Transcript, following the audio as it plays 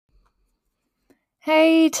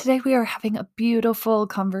Hey, today we are having a beautiful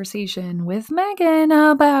conversation with Megan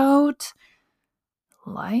about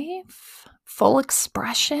life, full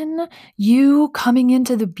expression, you coming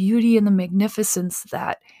into the beauty and the magnificence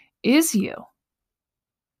that is you.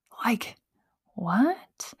 Like,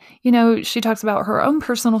 what? She talks about her own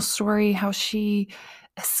personal story, how she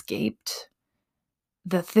escaped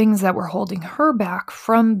the things that were holding her back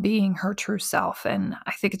from being her true self. And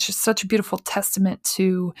I think it's just such a beautiful testament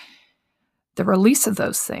to the release of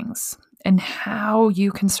those things and how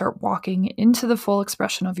you can start walking into the full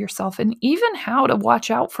expression of yourself, and even how to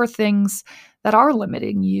watch out for things that are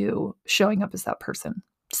limiting you showing up as that person.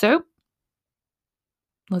 So,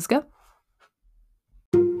 let's go.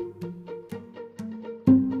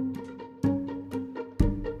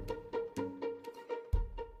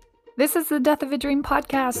 This is the Death of a Dream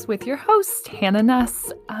podcast with your host, Hannah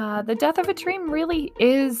Nuss. The Death of a Dream really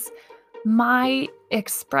is my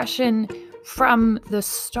expression from the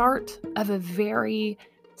start of a very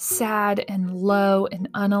sad and low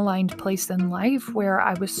and unaligned place in life where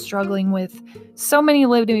I was struggling with so many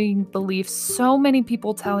limiting beliefs, so many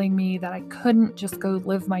people telling me that I couldn't just go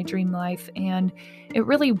live my dream life. And it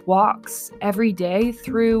really walks every day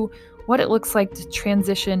through what it looks like to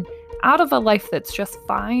transition out of a life that's just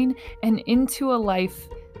fine and into a life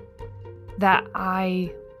that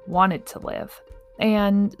I wanted to live.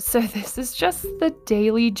 And so this is just the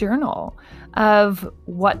daily journal of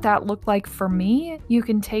what that looked like for me. You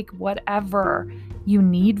can take whatever you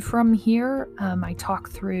need from here. I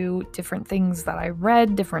talk through different things that I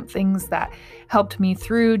read, different things that helped me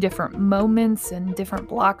through different moments and different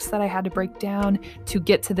blocks that I had to break down to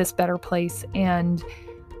get to this better place. And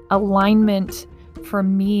alignment for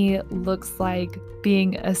me looks like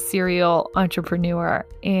being a serial entrepreneur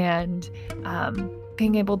and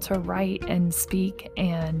being able to write and speak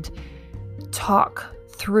and talk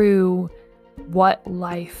through what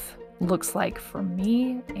life looks like for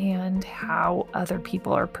me and how other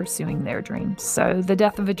people are pursuing their dreams. So the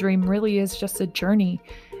Death of a Dream really is just a journey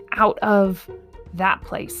out of that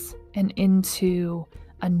place and into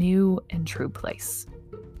a new and true place.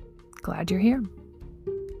 Glad you're here.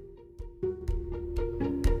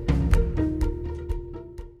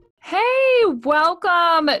 Hey,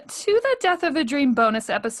 welcome to the Death of a Dream bonus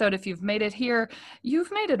episode. If you've made it here,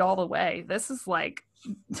 you've made it all the way. This is like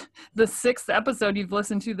the 6th episode you've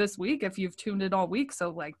listened to this week if you've tuned in all week.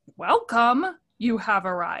 So welcome. You have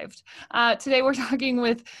arrived. Today we're talking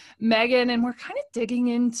with Megan, and we're kind of digging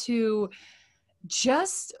into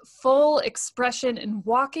just full expression and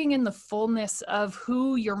walking in the fullness of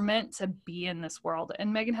who you're meant to be in this world.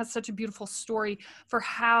 And Megan has such a beautiful story for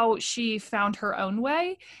how she found her own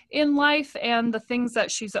way in life and the things that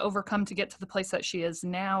she's overcome to get to the place that she is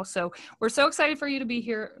now. So we're so excited for you to be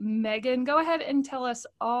here. Megan, go ahead and tell us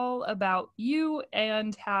all about you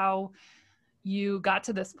and how you got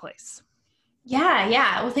to this place.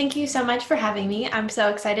 Yeah. Well, thank you so much for having me. I'm so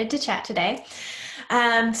excited to chat today.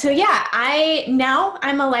 I'm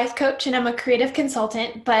a life coach and I'm a creative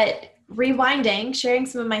consultant, but rewinding, sharing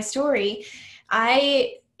some of my story,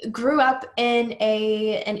 I grew up in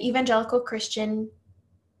an evangelical Christian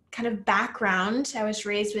kind of background. I was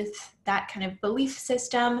raised with that kind of belief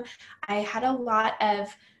system. I had a lot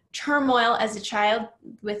of turmoil as a child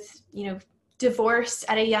with, divorce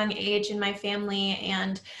at a young age in my family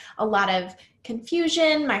and a lot of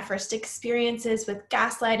confusion. My first experiences with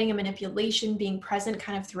gaslighting and manipulation being present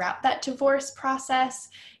kind of throughout that divorce process,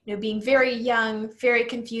 being very young, very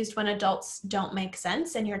confused when adults don't make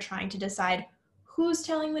sense and you're trying to decide who's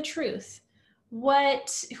telling the truth.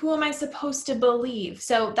 Who am I supposed to believe?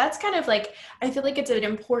 So that's kind of I feel like it's an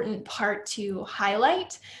important part to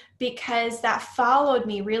highlight because that followed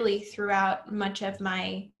me really throughout much of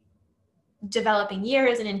my developing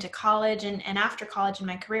years and into college and after college in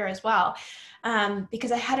my career as well.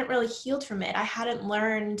 Because I hadn't really healed from it. I hadn't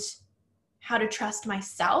learned how to trust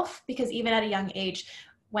myself because even at a young age,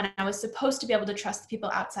 when I was supposed to be able to trust the people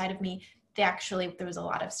outside of me, there was a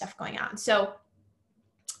lot of stuff going on. So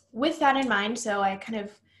with that in mind, so I kind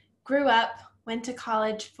of grew up, went to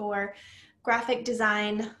college for graphic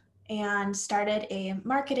design and started a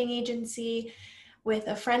marketing agency with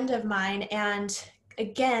a friend of mine. And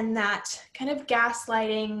again, that kind of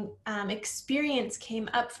gaslighting experience came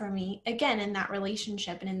up for me again in that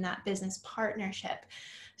relationship and in that business partnership.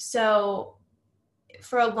 So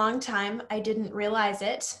for a long time, I didn't realize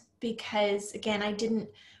it because again, I didn't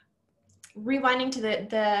rewinding to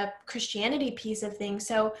the Christianity piece of things.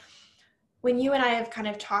 So when you and I have kind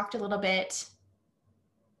of talked a little bit,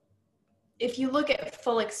 if you look at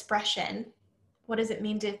full expression, what does it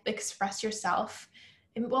mean to express yourself?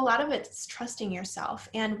 a lot of it's trusting yourself.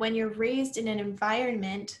 And when you're raised in an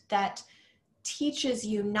environment that teaches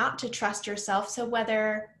you not to trust yourself, so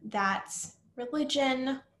whether that's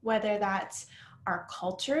religion, whether that's our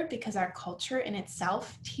culture, because our culture in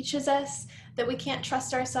itself teaches us that we can't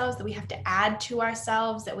trust ourselves, that we have to add to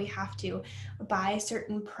ourselves, that we have to buy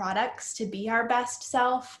certain products to be our best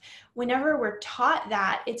self. Whenever we're taught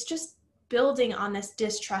that, it's just building on this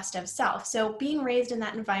distrust of self. So being raised in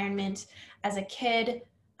that environment as a kid,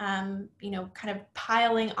 kind of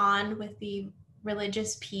piling on with the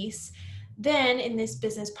religious piece. Then in this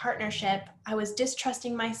business partnership, I was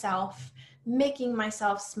distrusting myself, making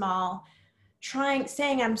myself small,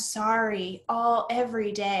 saying I'm sorry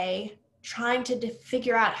every day, trying to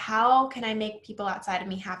figure out how can I make people outside of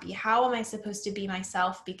me happy? How am I supposed to be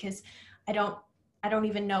myself? Because I don't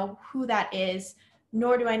even know who that is,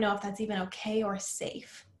 nor do I know if that's even okay or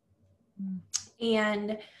safe.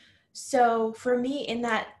 And so for me in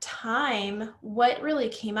that time, what really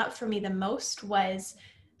came up for me the most was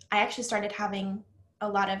I actually started having a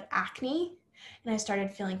lot of acne, and I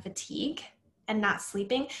started feeling fatigue and not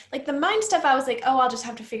sleeping. Like the mind stuff, I was like, oh, I'll just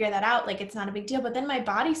have to figure that out. Like, it's not a big deal. But then my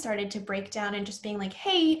body started to break down and just being like,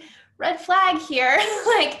 hey, red flag here.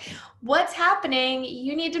 Like, what's happening?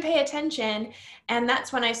 You need to pay attention. And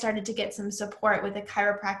that's when I started to get some support with a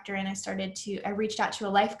chiropractor, and I reached out to a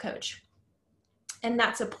life coach. And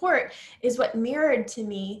that support is what mirrored to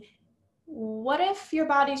me, what if your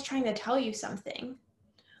body's trying to tell you something?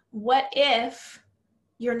 What if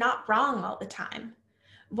you're not wrong all the time?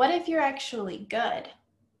 What if you're actually good?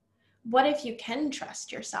 What if you can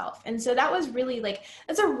trust yourself? And so that was really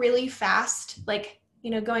that's a really fast,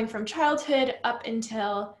 going from childhood up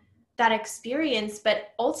until that experience. But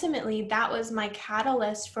ultimately, that was my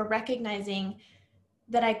catalyst for recognizing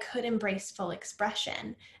that I could embrace full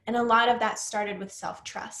expression. And a lot of that started with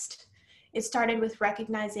self-trust. It started with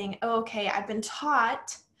recognizing, oh, okay, I've been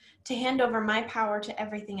taught to hand over my power to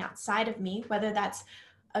everything outside of me, whether that's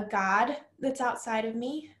a God that's outside of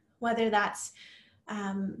me, whether that's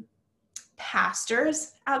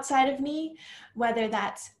pastors outside of me, whether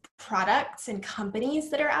that's products and companies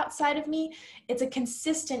that are outside of me. It's a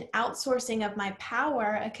consistent outsourcing of my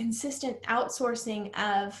power, a consistent outsourcing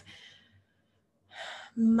of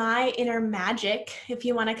my inner magic, if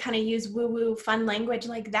you want to kind of use woo-woo fun language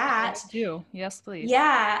like that. I do. Yes, please.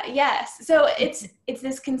 Yeah, yes. So it's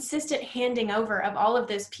this consistent handing over of all of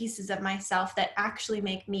those pieces of myself that actually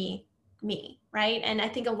make me, right? And I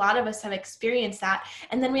think a lot of us have experienced that.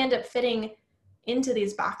 And then we end up fitting into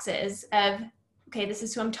these boxes of, okay, this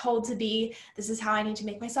is who I'm told to be. This is how I need to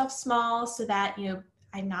make myself small so that,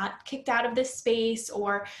 I'm not kicked out of this space,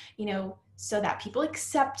 or, so that people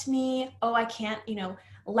accept me. Oh, I can't,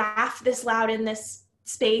 laugh this loud in this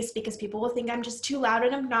space because people will think I'm just too loud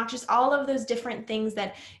and obnoxious. All of those different things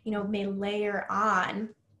that, may layer on.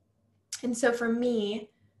 And so for me,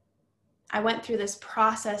 I went through this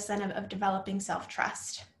process then of developing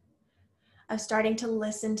self-trust, of starting to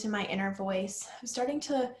listen to my inner voice, of starting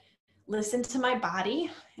to listen to my body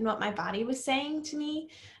and what my body was saying to me.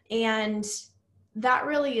 And that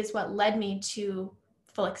really is what led me to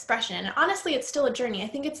full expression. And honestly, it's still a journey. I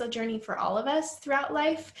think it's a journey for all of us throughout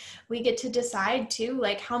life. We get to decide too,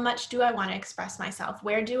 how much do I want to express myself?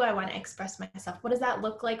 Where do I want to express myself? What does that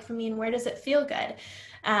look like for me? And where does it feel good?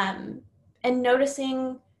 And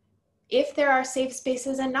noticing if there are safe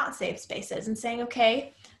spaces and not safe spaces, and saying,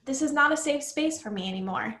 okay, this is not a safe space for me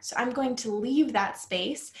anymore. So I'm going to leave that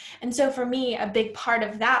space. And so for me, a big part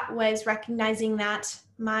of that was recognizing that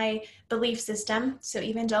my belief system, so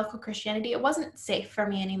evangelical Christianity, it wasn't safe for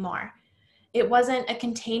me anymore. It wasn't a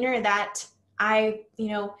container that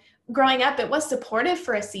growing up, it was supportive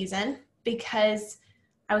for a season because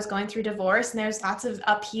I was going through divorce and there's lots of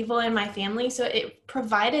upheaval in my family. So it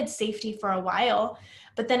provided safety for a while.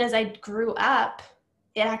 But then as I grew up,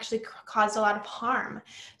 it actually caused a lot of harm.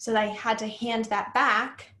 So I had to hand that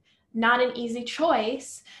back. Not an easy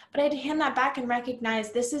choice, but I had to hand that back and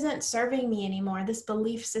recognize this isn't serving me anymore. This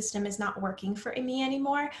belief system is not working for me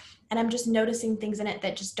anymore. And I'm just noticing things in it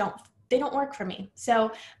that just don't work for me. So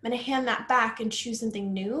I'm going to hand that back and choose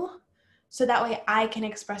something new. So that way I can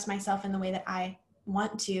express myself in the way that I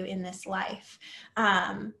want to in this life.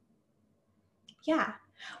 Yeah.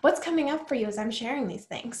 What's coming up for you as I'm sharing these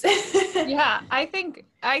things? Yeah, I think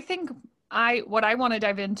what I want to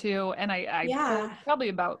dive into, and I pulled probably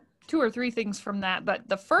about 2 or 3 things from that, but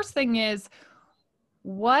the first thing is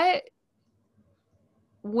when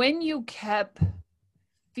you kept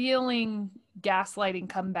feeling gaslighting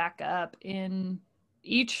come back up in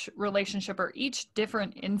each relationship or each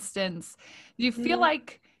different instance, do you feel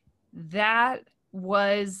like that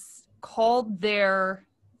was called there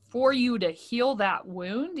for you to heal that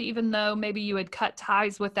wound, even though maybe you had cut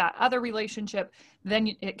ties with that other relationship,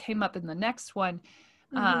 then it came up in the next one.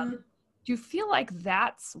 Mm-hmm. Do you feel like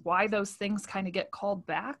that's why those things kind of get called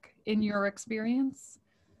back in your experience?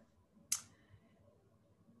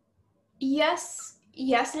 Yes,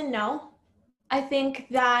 yes and no. I think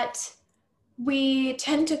that we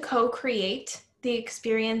tend to co-create the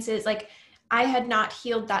experiences. Like, I had not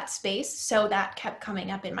healed that space, so that kept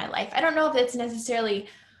coming up in my life. I don't know if it's necessarily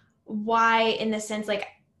why, in the sense, like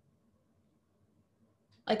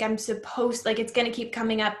I'm supposed, like it's going to keep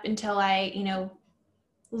coming up until I,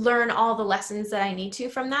 learn all the lessons that I need to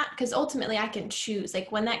from that. Because ultimately I can choose.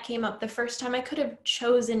 Like, when that came up the first time, I could have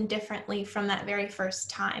chosen differently from that very first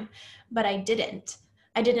time, but I didn't.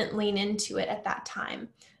 I didn't lean into it at that time.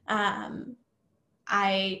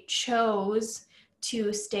 I chose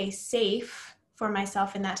to stay safe for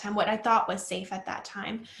myself in that time, what I thought was safe at that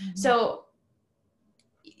time. Mm-hmm. So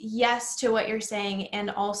yes to what you're saying.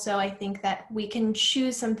 And also I think that we can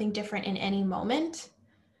choose something different in any moment.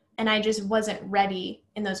 And I just wasn't ready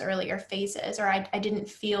in those earlier phases, or I didn't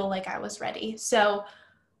feel like I was ready. So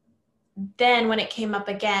then when it came up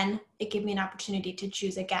again, it gave me an opportunity to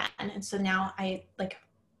choose again. And so now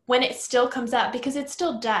when it still comes up, because it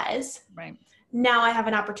still does, right, now I have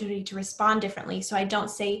an opportunity to respond differently. So I don't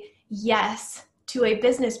say yes to a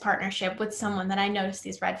business partnership with someone that I notice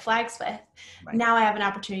these red flags with. right. Now I have an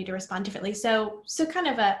opportunity to respond differently. So kind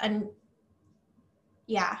of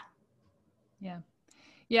yeah.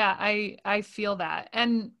 Yeah, I feel that.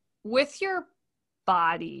 And with your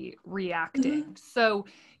body reacting, Mm-hmm. so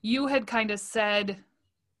you had kind of said,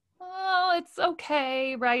 oh, it's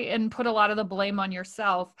okay, right? And put a lot of the blame on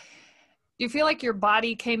yourself. Do you feel like your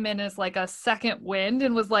body came in as like a second wind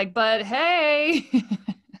and was like, but hey?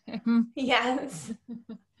 Yes.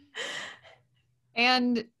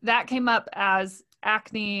 And that came up as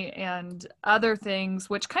acne and other things,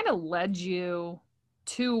 which kind of led you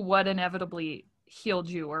to what inevitably healed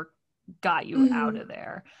you or got you out Mm-hmm. of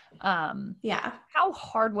there. Yeah. How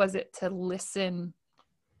hard was it to listen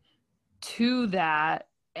to that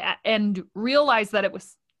and realize that it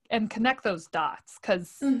was, and connect those dots?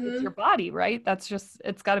 Because it's your Mm-hmm. body, right? That's just,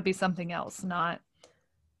 it's got to be something else, not.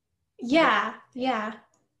 Yeah. Yeah.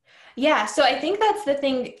 Yeah, so I think that's the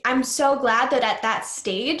thing. I'm so glad that at that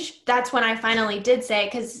stage, that's when I finally did say,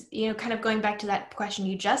 because, kind of going back to that question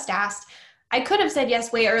you just asked, I could have said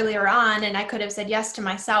yes way earlier on, and I could have said yes to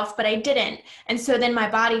myself, but I didn't. And so then my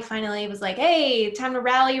body finally was like, hey, time to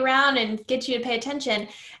rally around and get you to pay attention.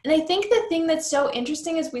 And I think the thing that's so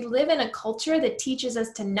interesting is we live in a culture that teaches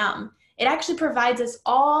us to numb. It actually provides us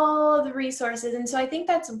all the resources. And so I think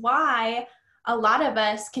that's why a lot of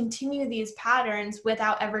us continue these patterns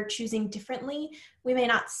without ever choosing differently. We may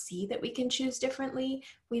not see that we can choose differently.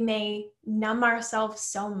 We may numb ourselves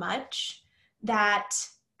so much that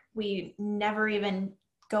we never even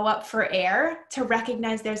go up for air to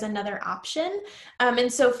recognize there's another option.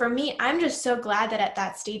 And so for me, I'm just so glad that at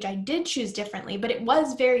that stage I did choose differently, but it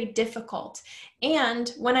was very difficult.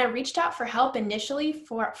 And when I reached out for help initially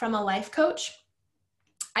from a life coach,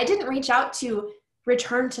 I didn't reach out to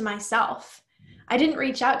return to myself. I didn't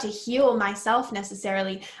reach out to heal myself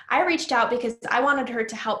necessarily. I reached out because I wanted her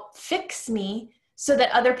to help fix me so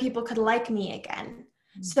that other people could like me again,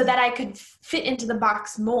 so that I could fit into the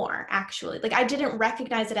box more, actually. Like, I didn't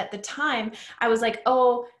recognize it at the time. I was like,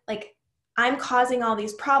 oh, like, I'm causing all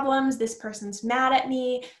these problems. This person's mad at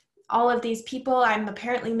me. All of these people, I'm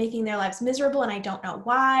apparently making their lives miserable and I don't know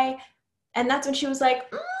why. And that's when she was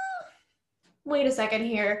like, wait a second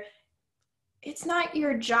here. It's not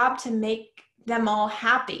your job to make them all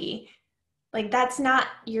happy. Like, that's not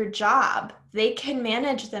your job. They can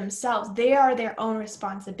manage themselves. They are their own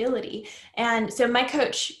responsibility. And so my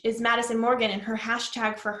coach is Madison Morgan, and her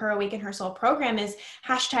hashtag for her Awaken Her Soul program is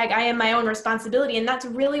hashtag I am my own responsibility. And that's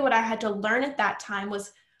really what I had to learn at that time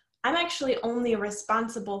was I'm actually only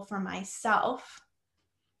responsible for myself,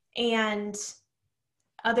 and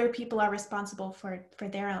other people are responsible for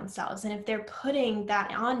their own selves. And if they're putting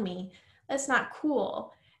that on me, that's not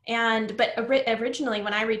cool. But originally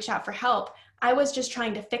when I reached out for help, I was just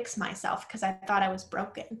trying to fix myself because I thought I was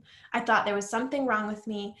broken. I thought there was something wrong with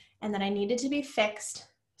me and that I needed to be fixed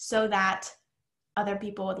so that other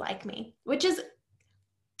people would like me, which is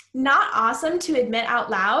not awesome to admit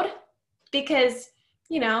out loud because,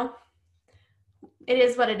 it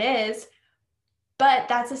is what it is. But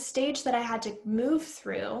that's a stage that I had to move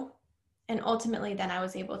through. And ultimately, then I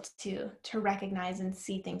was able to recognize and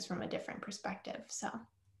see things from a different perspective. So,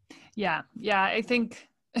 Yeah. I think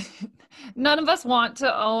none of us want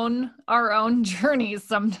to own our own journeys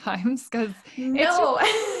sometimes because no.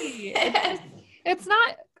 Exactly. It's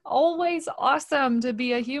not always awesome to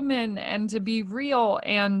be a human and to be real.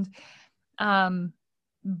 And,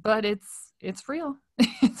 but it's real.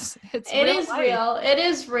 It's It real is life. real. It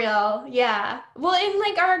is real. Yeah. Well, and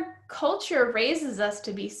like our culture raises us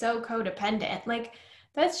to be so codependent. Like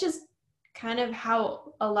that's just kind of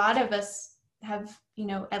how a lot of us have,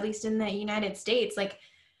 at least in the United States, like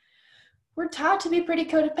we're taught to be pretty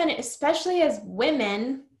codependent, especially as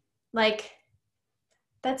women. Like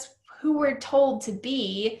that's who we're told to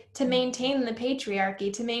be to maintain the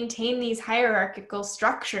patriarchy, to maintain these hierarchical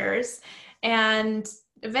structures. And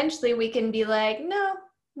eventually we can be like, no,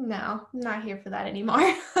 I'm not here for that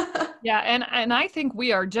anymore. Yeah, and I think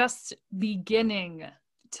we are just beginning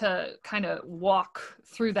to kind of walk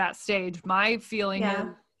through that stage. My feeling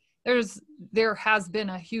is Yeah. there has been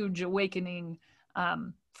a huge awakening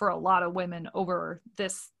for a lot of women over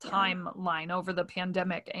this Yeah. timeline, over the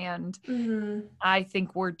pandemic, and Mm-hmm. I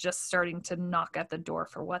think we're just starting to knock at the door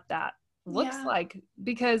for what that looks Yeah. like,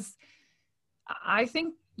 because I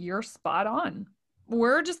think you're spot on.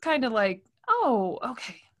 We're just kind of like, oh,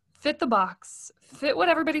 okay, fit the box, fit what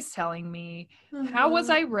everybody's telling me. How was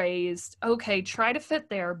Mm-hmm. I raised? Okay, try to fit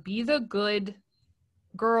there. Be the good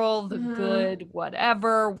girl, the Mm-hmm. good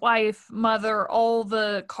whatever, wife, mother, all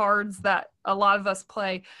the cards that a lot of us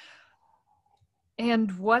play.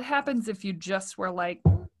 And what happens if you just were like,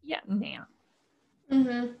 yeah, nah?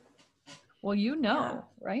 Mm-hmm. Well, Yeah.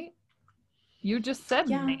 right? You just said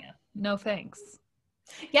nah. Yeah. No thanks.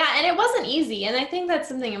 Yeah, and it wasn't easy. And I think that's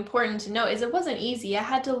something important to know is it wasn't easy. I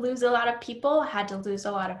had to lose a lot of people, had to lose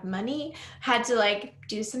a lot of money, had to like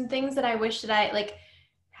do some things that I wish that I like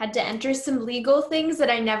had to enter some legal things that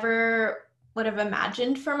I never would have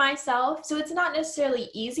imagined for myself. So it's not necessarily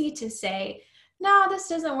easy to say, no, this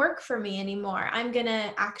doesn't work for me anymore. I'm going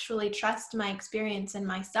to actually trust my experience and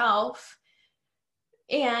myself.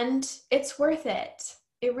 And it's worth it.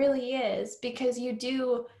 It really is because you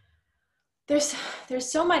do there's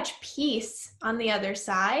there's so much peace on the other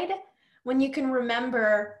side when you can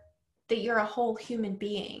remember that you're a whole human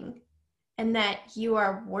being and that you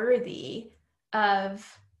are worthy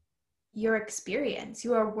of your experience.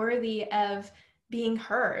 You are worthy of being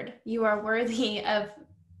heard. You are worthy of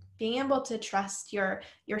being able to trust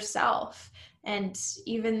yourself. And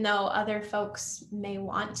even though other folks may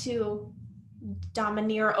want to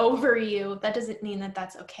domineer over you, that doesn't mean that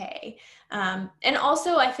that's okay. And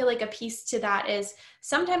also, I feel like a piece to that is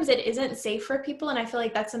sometimes it isn't safe for people. And I feel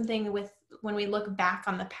like that's something with when we look back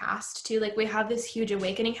on the past too, like we have this huge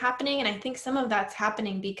awakening happening. And I think some of that's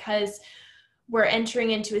happening because we're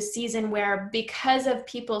entering into a season where, because of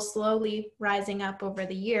people slowly rising up over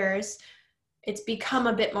the years, it's become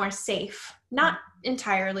a bit more safe. Not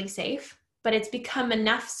entirely safe, but it's become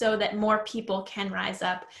enough so that more people can rise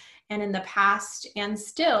up. And in the past, and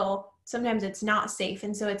still, sometimes it's not safe.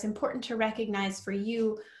 And so it's important to recognize for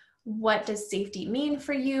you, what does safety mean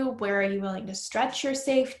for you? Where are you willing to stretch your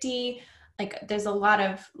safety? Like there's a lot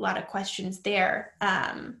of questions there.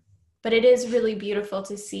 But it is really beautiful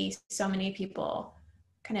to see so many people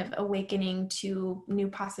kind of awakening to new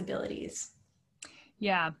possibilities.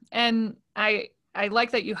 Yeah. And I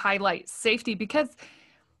like that you highlight safety, because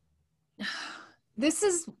this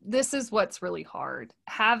is what's really hard.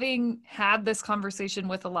 Having had this conversation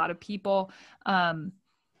with a lot of people,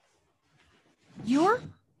 you're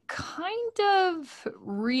kind of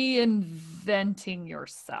reinventing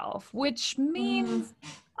yourself, which Mm-hmm. means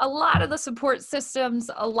a lot of the support systems,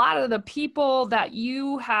 a lot of the people that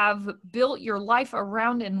you have built your life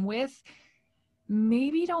around and with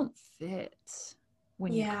maybe don't fit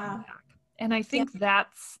when you come Yeah. back. And I Yeah. think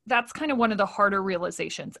that's kind of one of the harder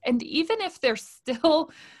realizations. And even if they're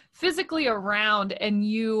still physically around and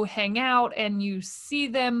you hang out and you see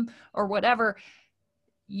them or whatever,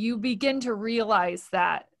 you begin to realize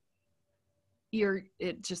that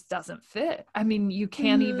it just doesn't fit. I mean, you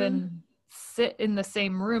can't Mm-hmm. even sit in the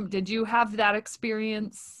same room. Did you have that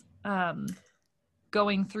experience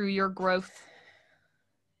going through your growth?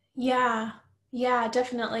 Yeah. Yeah,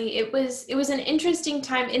 definitely. It was an interesting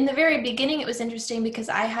time. In the very beginning, it was interesting because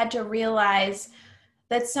I had to realize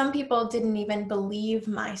that some people didn't even believe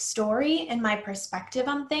my story and my perspective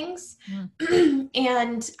on things. Mm.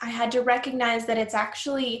 And I had to recognize that it's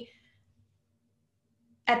actually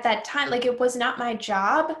at that time, like it was not my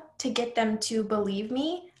job to get them to believe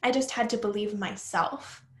me. I just had to believe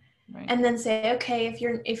myself. Right. And then say, okay,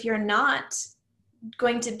 if you're not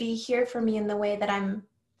going to be here for me in the way that I'm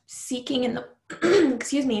seeking in the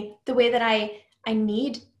excuse me, the way that I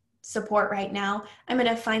need support right now, I'm going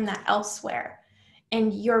to find that elsewhere.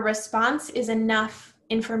 And your response is enough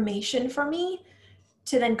information for me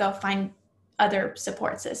to then go find other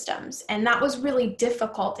support systems. And that was really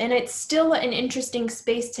difficult. And it's still an interesting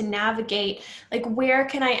space to navigate. Like, where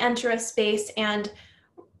can I enter a space and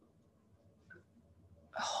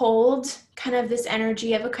hold kind of this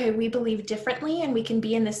energy of, okay, we believe differently and we can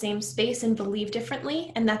be in the same space and believe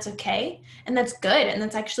differently, and that's okay, and that's good, and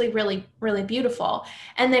that's actually really, really beautiful.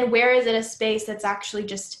 And then where is it a space that's actually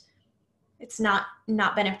just, it's not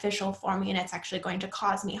beneficial for me, and it's actually going to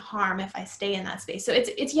cause me harm if I stay in that space. So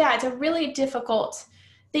it's a really difficult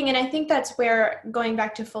thing. And I think that's where, going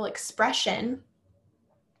back to full expression,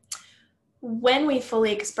 when we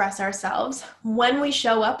fully express ourselves, when we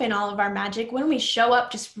show up in all of our magic, when we show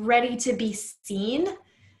up just ready to be seen,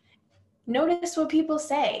 notice what people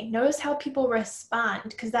say, notice how people respond,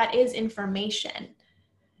 because that is information.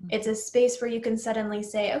 It's a space where you can suddenly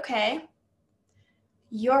say, okay,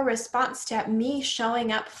 your response to me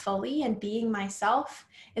showing up fully and being myself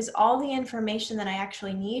is all the information that I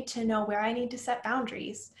actually need to know where I need to set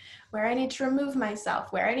boundaries, where I need to remove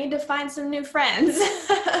myself, where I need to find some new friends.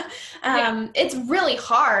 It's really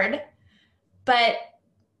hard, but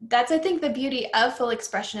that's, I think, the beauty of full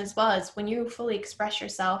expression as well, is when you fully express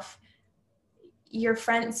yourself, your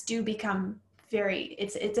friends do become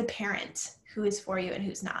it's apparent who is for you and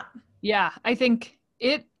who's not. Yeah, I think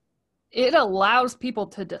it allows people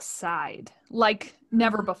to decide like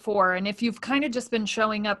never before. And if you've kind of just been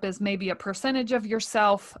showing up as maybe a percentage of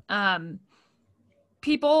yourself,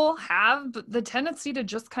 people have the tendency to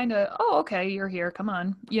just kind of, oh, okay, you're here, come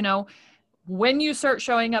on. You know, when you start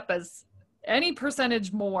showing up as any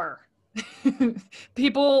percentage more,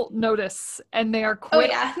 people notice, and they are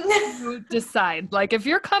quick to decide. Like, if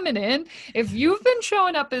you're coming in, if you've been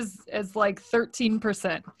showing up as like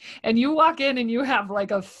 13% and you walk in and you have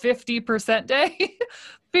like a 50% day,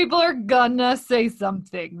 people are gonna say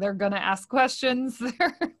something. They're gonna ask questions.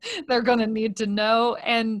 They're gonna need to know.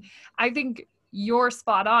 And I think you're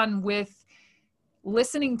spot on with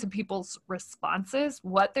listening to people's responses,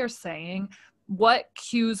 what they're saying. What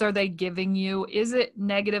cues are they giving you? Is it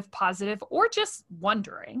negative, positive, or just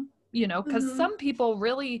wondering, you know, because some people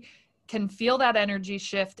really can feel that energy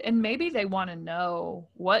shift, and maybe they want to know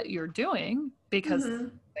what you're doing because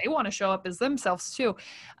they want to show up as themselves too.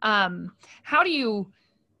 How do you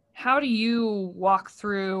walk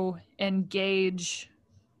through and gauge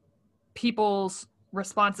people's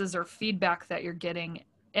responses or feedback that you're getting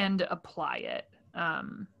and apply it?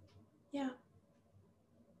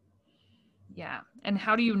 Yeah. And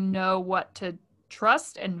how do you know what to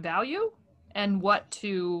trust and value and what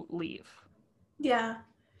to leave? Yeah,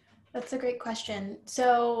 that's a great question.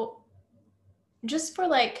 So just for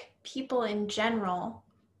like people in general,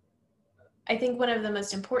 I think one of the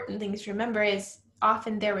most important things to remember is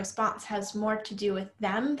often their response has more to do with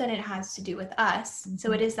them than it has to do with us.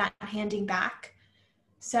 So it is that handing back.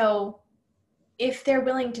 So if they're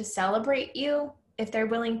willing to celebrate you, if they're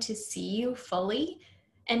willing to see you fully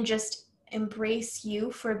and just embrace you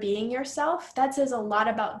for being yourself, that says a lot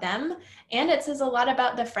about them, and it says a lot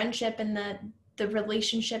about the friendship and the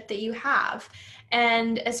relationship that you have.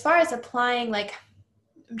 And as far as applying, like,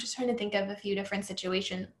 I'm just trying to think of a few different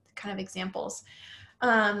situation kind of examples.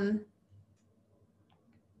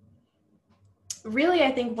 Really,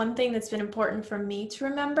 I think one thing that's been important for me to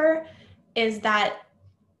remember is that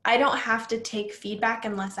I don't have to take feedback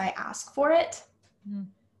unless I ask for it.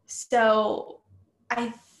 So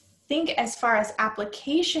I think as far as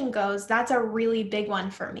application goes, that's a really big one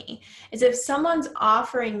for me, is if someone's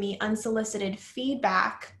offering me unsolicited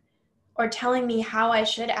feedback or telling me how I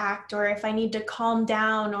should act, or if I need to calm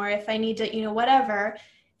down, or if I need to, you know, whatever,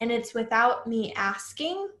 and it's without me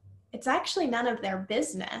asking, it's actually none of their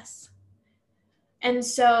business. And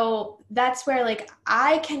so that's where, like,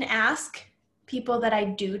 I can ask people that I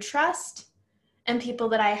do trust and people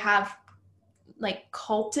that I have like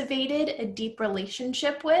cultivated a deep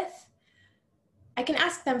relationship with. I can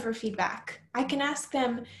ask them for feedback. I can ask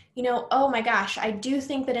them, you know, oh my gosh, I do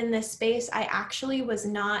think that in this space, I actually was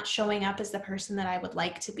not showing up as the person that I would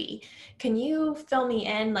like to be. Can you fill me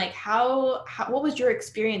in? Like, what was your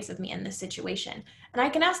experience of me in this situation? And I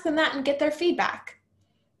can ask them that and get their feedback.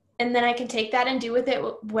 And then I can take that and do with it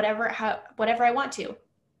whatever I want to.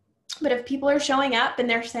 But if people are showing up and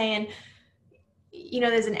they're saying, you know,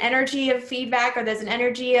 there's an energy of feedback or there's an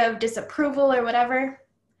energy of disapproval or whatever,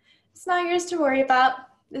 it's not yours to worry about.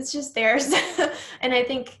 It's just theirs. And I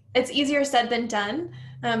think it's easier said than done.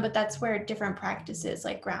 But that's where different practices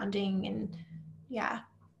like grounding and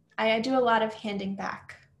I do a lot of handing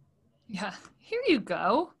back. Yeah. Here you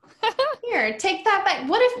go. Here, take that back.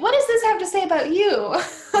 What does this have to say about you?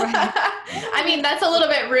 Right. I mean, that's a little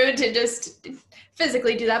bit rude to just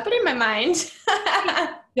physically do that, but in my mind.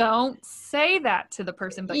 don't say that to the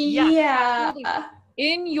person, but yes, Yeah. totally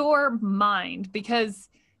in your mind, because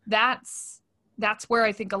that's where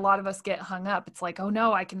I think a lot of us get hung up. It's like, oh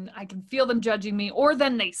no, I can feel them judging me, or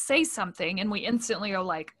then they say something and we instantly are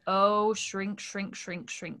like, oh, shrink, shrink, shrink,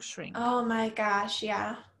 shrink, shrink. Oh my gosh,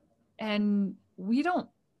 yeah. And we don't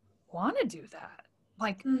want to do that.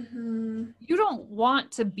 Like, Mm-hmm. you don't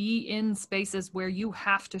want to be in spaces where you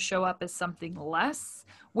have to show up as something less,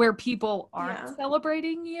 where people aren't Yeah.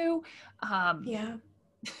 celebrating you. Yeah.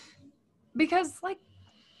 Because, like,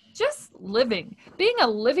 just being a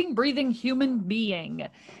living, breathing human being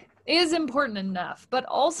is important enough. But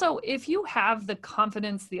also, if you have the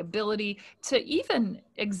confidence, the ability to even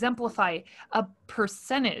exemplify a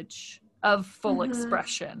percentage of full Mm-hmm.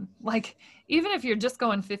 expression, like even if you're just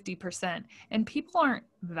going 50% and people aren't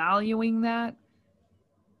valuing that,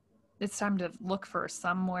 it's time to look for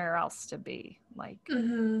somewhere else to be. Like,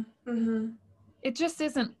 Mm-hmm. Mm-hmm. it just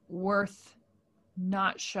isn't worth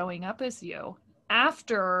not showing up as you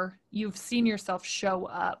after you've seen yourself show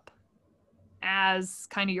up as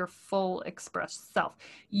kind of your full expressed self.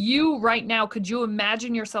 You right now, could you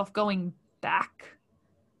imagine yourself going back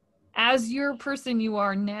as your person you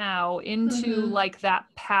are now into Mm-hmm. like that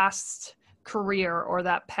past career or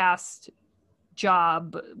that past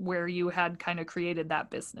job where you had kind of created that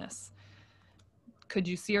business? Could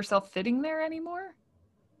you see yourself fitting there anymore?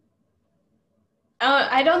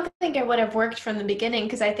 I don't think it would have worked from the beginning,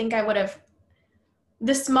 because I think I would have,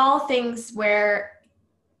 the small things where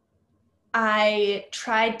I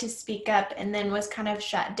tried to speak up and then was kind of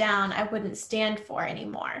shut down, I wouldn't stand for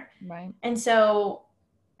anymore. Right. And so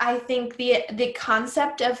I think the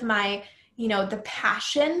concept of my, the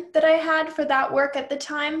passion that I had for that work at the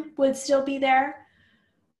time would still be there.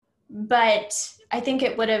 But I think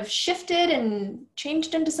it would have shifted and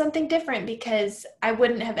changed into something different, because I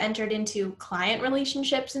wouldn't have entered into client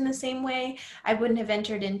relationships in the same way. I wouldn't have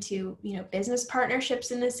entered into, business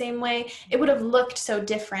partnerships in the same way. It would have looked so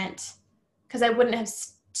different, because I wouldn't have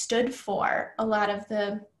stood for a lot of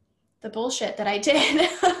the bullshit that I did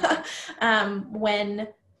when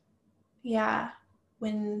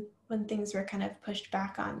things were kind of pushed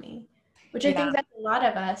back on me, which I Yeah. think that's a lot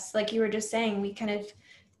of us, like you were just saying, we kind of,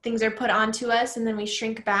 things are put onto us and then we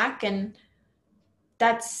shrink back, and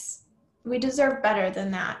we deserve better than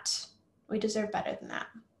that. We deserve better than that.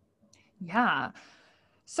 Yeah.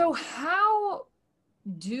 So how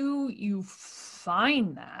do you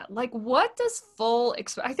find that? Like, what does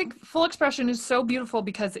I think full expression is so beautiful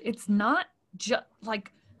because it's not just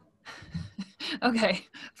like, okay,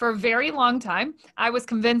 for a very long time, I was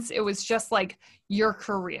convinced it was just like your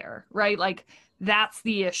career, right? Like, that's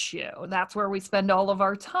the issue. That's where we spend all of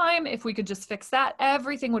our time. If we could just fix that,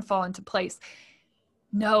 everything would fall into place.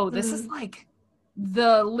 No, this is Mm. like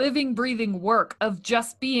the living, breathing work of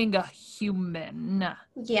just being a human.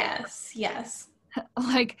 Yes, yes.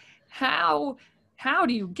 Like, how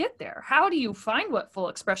do you get there? How do you find what full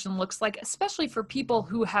expression looks like, especially for people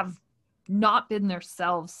who have not been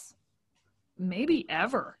themselves maybe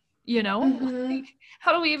ever, you know? Mm-hmm. Like,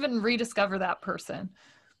 how do we even rediscover that person?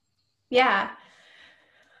 Yeah.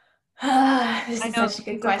 This I is know such a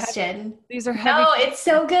good question. these are heavy No, it's questions.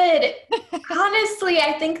 so good. Honestly,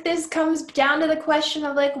 I think this comes down to the question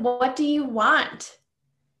of, like, what do you want?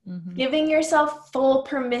 Mhm. Giving yourself full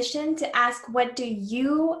permission to ask, what do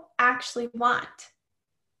you actually want?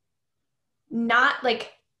 Not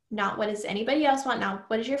like, not what does anybody else want, not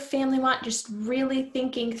what does your family want, just really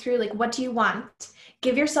thinking through, like, what do you want?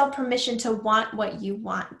 Give yourself permission to want what you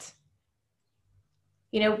want.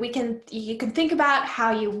 You can think about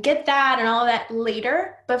how you get that and all that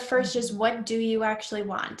later, but first, just what do you actually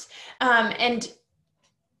want? And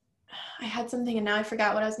I had something and now I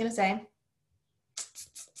forgot what I was going to say.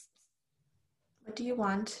 What do you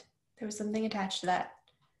want? There was something attached to that.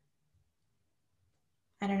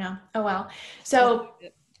 I don't know. Oh, well. So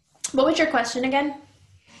what was your question again?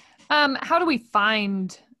 How do we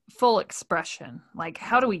find full expression? Like,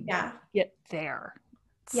 how do we Yeah. get there?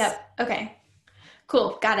 Yep. Okay.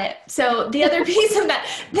 Cool. Got it. So the other piece of that,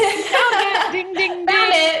 Found it. Ding, ding,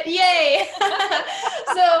 found ding. it. Yay.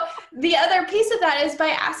 So the other piece of that is, by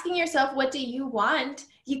asking yourself, what do you want?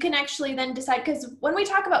 You can actually then decide, because when we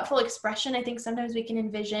talk about full expression, I think sometimes we can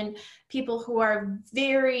envision people who are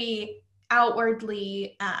very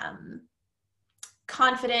outwardly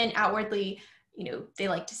confident, outwardly, they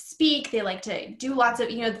like to speak, they like to do lots of,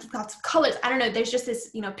 lots of colors. I don't know. There's just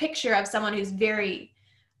this, picture of someone who's very,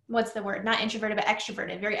 what's the word? Not introverted, but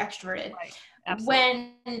extroverted, very extroverted. Right.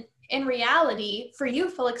 Absolutely. When in reality, for you,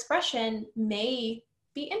 full expression may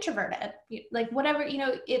be introverted, like whatever,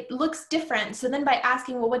 it looks different. So then by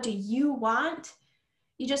asking, well, what do you want?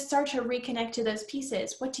 you just start to reconnect to those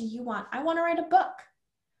pieces. What do you want? I want to write a book.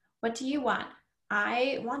 What do you want?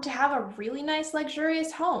 I want to have a really nice,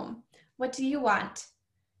 luxurious home. What do you want?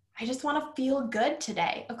 I just want to feel good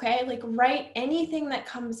today. Okay. Like write anything that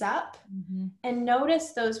comes up and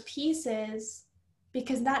notice those pieces,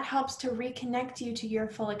 because that helps to reconnect you to your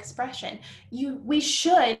full expression. We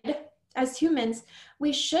should, as humans,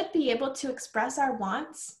 we should be able to express our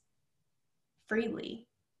wants freely.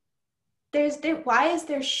 Why is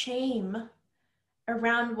there shame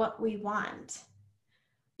around what we want?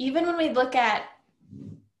 Even when we look at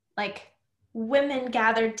like women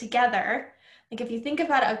gathered together, like if you think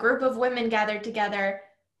about a group of women gathered together,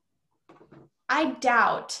 I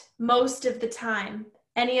doubt most of the time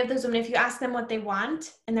any of those women, if you ask them what they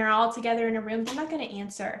want and they're all together in a room, they're not going to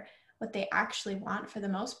answer what they actually want for the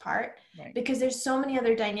most part, right? Because there's so many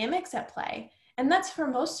other dynamics at play. And that's for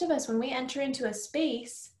most of us. When we enter into a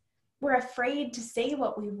space, we're afraid to say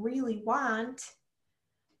what we really want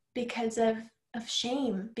because of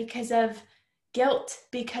shame, because of guilt,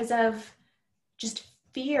 because of just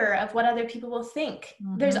fear of what other people will think.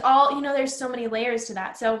 There's there's so many layers to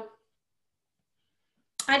that. So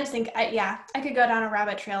I just think, I could go down a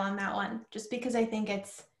rabbit trail on that one, just because I think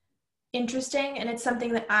it's interesting, and it's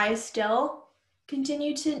something that I still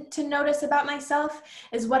continue to notice about myself,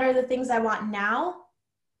 is what are the things I want now?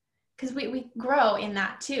 Because we grow in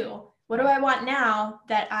that too. What do I want now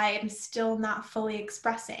that I am still not fully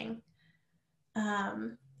expressing?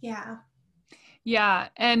 Yeah.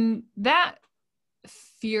 And that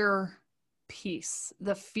fear piece,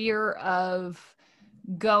 the fear of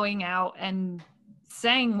going out and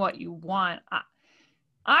saying what you want.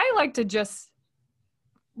 I like to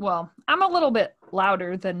I'm a little bit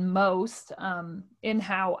louder than most in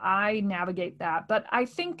how I navigate that. But I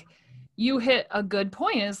think you hit a good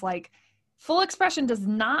point, is like full expression does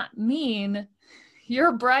not mean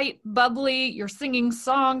you're bright, bubbly, you're singing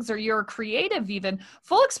songs, or you're creative even.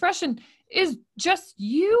 Full expression is just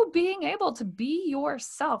you being able to be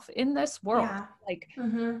yourself in this world,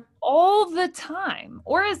 all the time,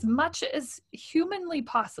 or as much as humanly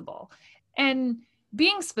possible. And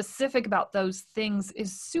being specific about those things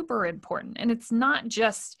is super important. And it's not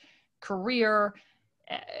just career,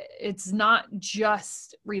 it's not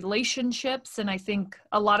just relationships. And I think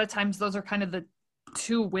a lot of times those are kind of the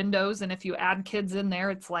two windows. And if you add kids in there,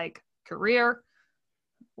 it's like career,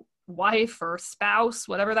 wife or spouse,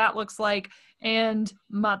 whatever that looks like, and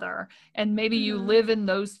mother. And maybe you live in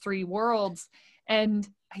those three worlds. And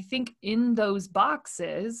I think in those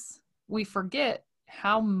boxes, we forget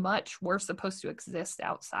how much we're supposed to exist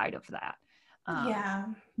outside of that.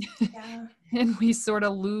 And we sort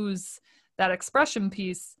of lose that expression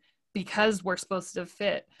piece because we're supposed to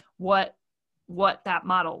fit what that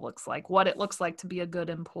model looks like, what it looks like to be a good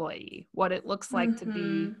employee, what it looks like to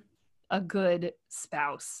be a good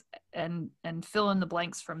spouse, and fill in the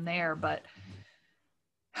blanks from there. But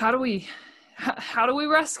how do we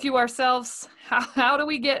rescue ourselves? How do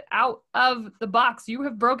we get out of the box? You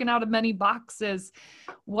have broken out of many boxes.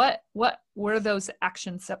 What were those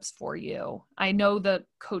action steps for you? I know the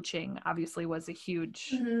coaching obviously was a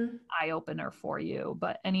huge eye opener for you,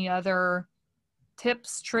 but any other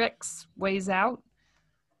tips, tricks, ways out?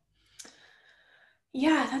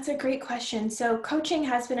 Yeah, that's a great question. So coaching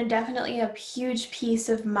has been definitely a huge piece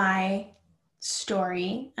of my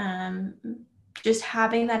story. Just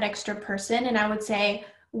having that extra person. And I would say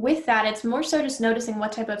with that, it's more so just noticing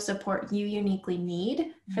what type of support you uniquely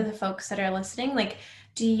need for the folks that are listening. Like,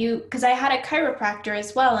 because I had a chiropractor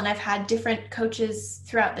as well, and I've had different coaches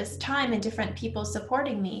throughout this time and different people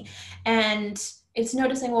supporting me. And it's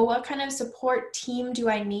noticing, well, what kind of support team do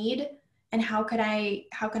I need? And how can I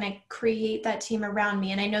create that team around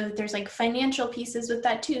me? And I know that there's like financial pieces with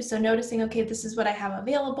that too. So noticing, okay, this is what I have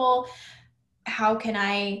available. How can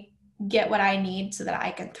I get what I need so that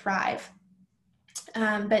I can thrive?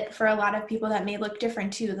 But for a lot of people that may look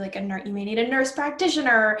different too. Like you may need a nurse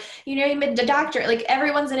practitioner, you need a doctor, like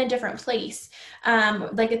everyone's in a different place,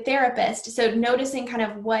 like a therapist. So noticing kind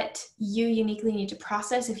of what you uniquely need to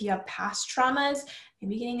process. If you have past traumas,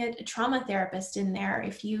 maybe getting a trauma therapist in there.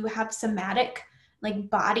 If you have somatic like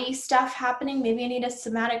body stuff happening, maybe you need a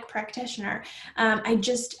somatic practitioner.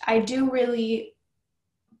 I do really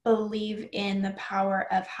believe in the power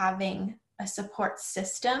of having a support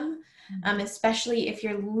system, especially if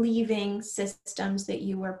you're leaving systems that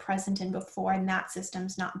you were present in before and that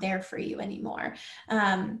system's not there for you anymore.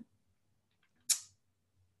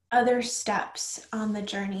 Other steps on the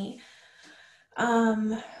journey.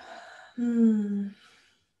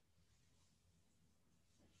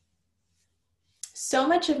 so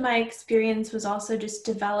much of my experience was also just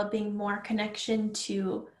developing more connection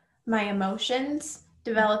to my emotions,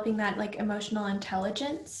 developing that like emotional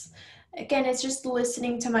intelligence. Again, it's just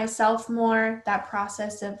listening to myself more, that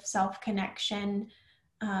process of self-connection,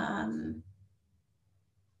 um,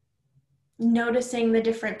 noticing the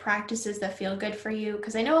different practices that feel good for you.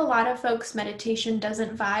 Because I know a lot of folks, meditation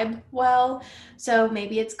doesn't vibe well. So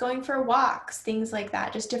maybe it's going for walks, things like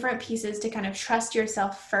that, just different pieces to kind of trust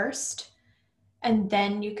yourself first. And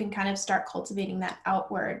then you can kind of start cultivating that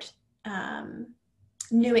outward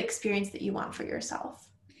new experience that you want for yourself.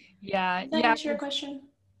 Yeah. Does that Yeah. answer your question?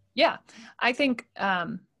 Yeah. I think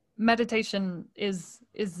meditation is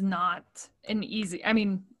not an easy, I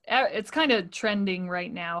mean, it's kind of trending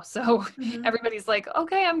right now. So everybody's like,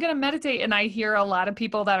 okay, I'm going to meditate. And I hear a lot of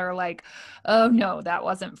people that are like, oh no, that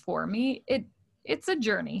wasn't for me. It's a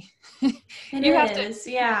journey. It You have is,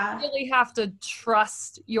 you yeah. really have to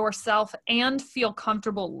trust yourself and feel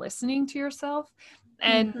comfortable listening to yourself.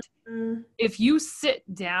 And Mm-hmm. if you sit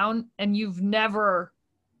down and you've never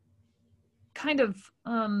kind of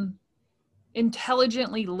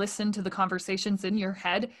intelligently listened to the conversations in your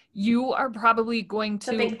head, you are probably going It's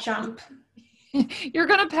a to big jump. you're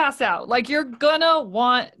gonna pass out. Like you're gonna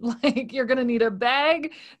want, like you're gonna need a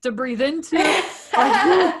bag to breathe into.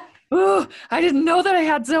 Like, ooh, I didn't know that I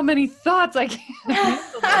had so many thoughts. I can't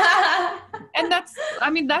handle this. And that's, I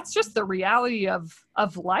mean, that's just the reality of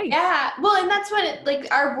life. Yeah, well, and that's what like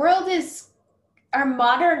our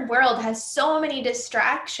modern world has so many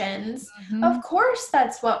distractions. Mm-hmm. Of course,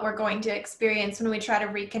 that's what we're going to experience when we try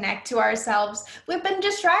to reconnect to ourselves. We've been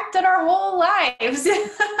distracted our whole lives.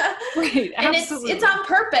 Right, And it's absolutely. on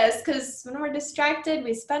purpose, because when we're distracted,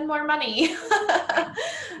 we spend more money. We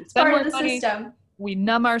It's spend part of more the money. system. We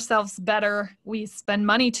numb ourselves better. We spend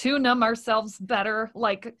money to numb ourselves better.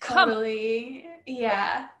 Like, come on. Totally.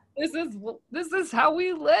 Yeah. This is this is how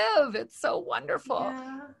we live. It's so wonderful.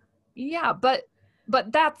 Yeah. Yeah, but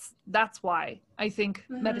that's why I think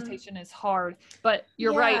Mm-hmm. meditation is hard. But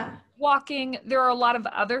you're right. Yeah. Walking, there are a lot of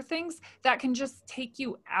other things that can just take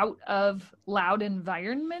you out of loud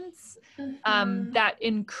environments Mm-hmm. that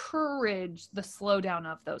encourage the slowdown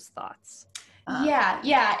of those thoughts. Yeah,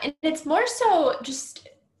 yeah. And it's more so just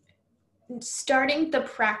starting the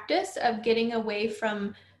practice of getting away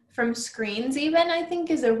from screens, even, I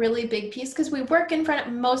think, is a really big piece, because we work in front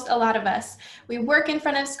of a lot of us, we work in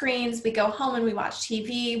front of screens, we go home and we watch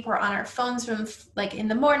TV, we're on our phones from like in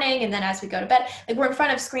the morning, and then as we go to bed, like we're in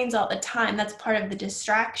front of screens all the time. That's part of the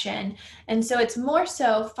distraction. And so it's more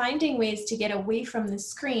so finding ways to get away from the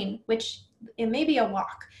screen, which it may be a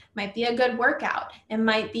walk, might be a good workout, it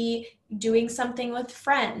might be doing something with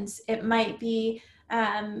friends, it might be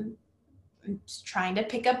trying to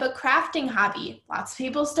pick up a crafting hobby. Lots of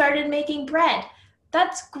people started making bread.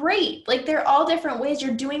 That's great. Like, they're all different ways.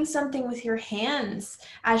 You're doing something with your hands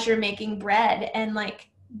as you're making bread. And like,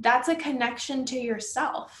 that's a connection to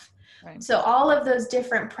yourself. Right. So all of those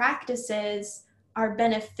different practices are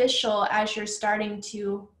beneficial as you're starting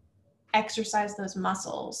to exercise those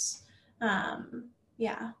muscles.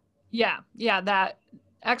 Yeah. Yeah, that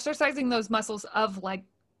exercising those muscles of like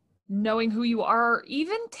knowing who you are,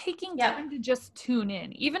 even taking Yep. time to just tune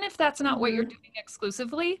in, even if that's not what you're Mm-hmm. doing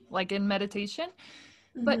exclusively, like in meditation,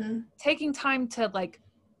 but Mm-hmm. taking time to like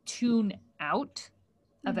tune out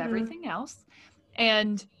of Mm-hmm. everything else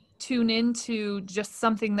and tune into just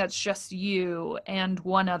something that's just you and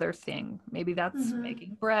one other thing. Maybe that's Mm-hmm.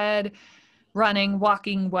 making bread, running,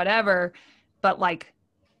 walking, whatever, but like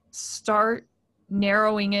start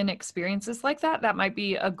narrowing in experiences like that. That might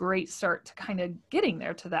be a great start to kind of getting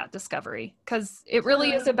there to that discovery, because it really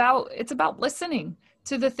is Totally. about, it's about listening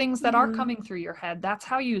to the things that are Mm-hmm. coming through your head. That's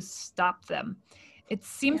how you stop them. It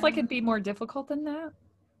seems like Yeah. it'd be more difficult than that.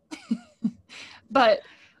 But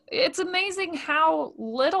it's amazing how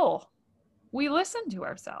little we listen to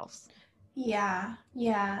ourselves. Yeah,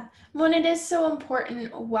 yeah. When it is so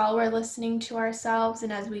important while we're listening to ourselves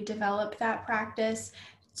and as we develop that practice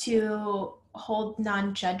to hold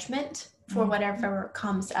non-judgment for Mhm. whatever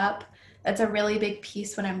comes up. That's a really big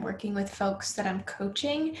piece when I'm working with folks that I'm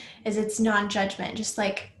coaching, is it's non-judgment. Just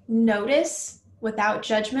like notice without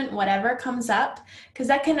judgment whatever comes up, because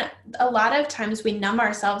that can, a lot of times we numb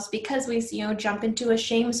ourselves because we jump into a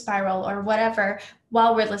shame spiral or whatever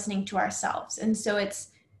while we're listening to ourselves. And so it's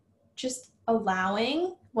just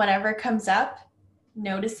allowing whatever comes up,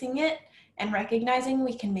 noticing it, and recognizing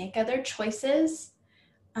we can make other choices.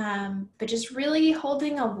 But just really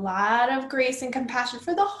holding a lot of grace and compassion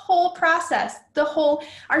for the whole process.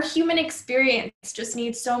 Our human experience just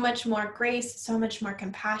needs so much more grace, so much more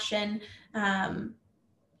compassion.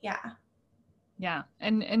 Yeah. Yeah.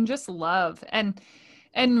 And just love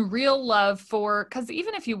and real love for, because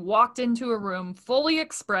even if you walked into a room fully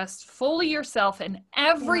expressed, fully yourself, and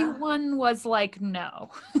Yeah. everyone was like, no,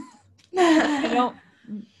 I don't,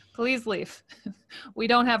 please leave. We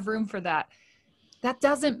don't have room for that. That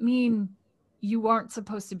doesn't mean you aren't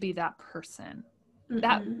supposed to be that person.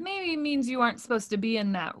 That Mm-mm. maybe means you aren't supposed to be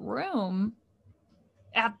in that room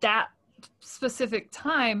at that specific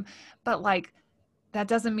time, but like, that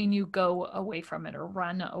doesn't mean you go away from it or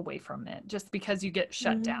run away from it just because you get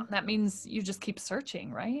shut down. Mm. That means you just keep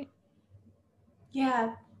searching, right?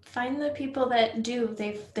 Yeah. Find the people that do.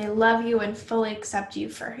 They love you and fully accept you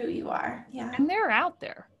for who you are. Yeah. And they're out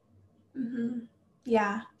there. Mm-hmm.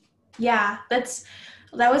 Yeah. Yeah.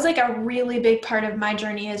 That was like a really big part of my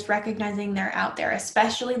journey, is recognizing they're out there,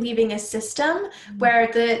 especially leaving a system where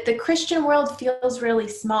the Christian world feels really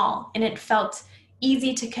small, and it felt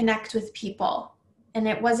easy to connect with people and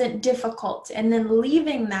it wasn't difficult. And then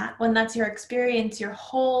leaving that, when that's your experience your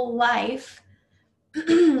whole life,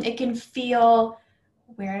 it can feel,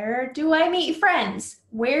 where do I meet friends?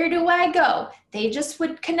 Where do I go? They just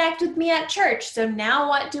would connect with me at church. So now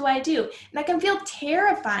what do I do? And that can feel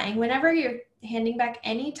terrifying whenever you're handing back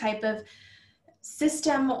any type of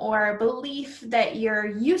system or belief that you're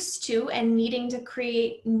used to and needing to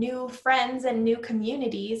create new friends and new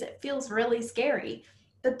communities. It feels really scary,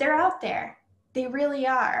 but they're out there. They really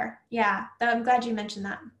are. Yeah, I'm glad you mentioned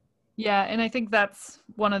that. Yeah, and I think that's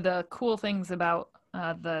one of the cool things about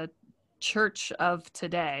the church of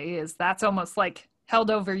today is that's almost like held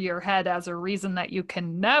over your head as a reason that you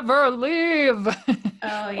can never leave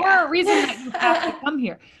Oh, or yeah. a reason that you have to come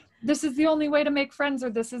here. This is the only way to make friends, or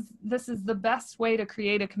this is the best way to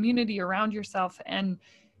create a community around yourself. And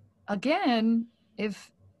again,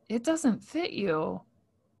 if it doesn't fit you,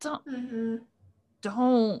 don't Mm-hmm.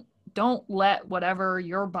 don't don't let whatever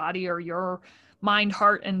your body or your mind,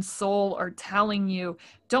 heart, and soul are telling you,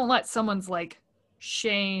 don't let someone's like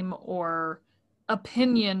shame or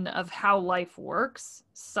opinion of how life works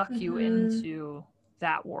suck you Mm-hmm. into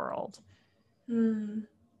that world, Mm.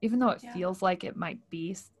 even though it Yeah. feels like it might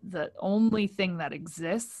be the only thing that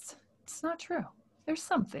exists. It's not true. There's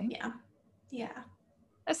something, Yeah. Yeah.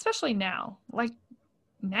 especially now, like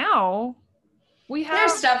now we There's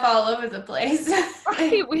have, stuff all over the place.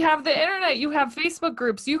 right, we have the internet, you have Facebook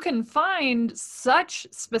groups, you can find such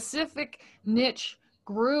specific niche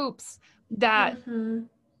groups that Mm-hmm.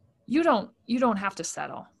 you don't have to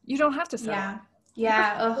settle. You don't have to settle. Yeah. Your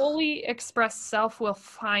Yeah. Ugh. fully expressed self will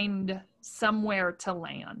find somewhere to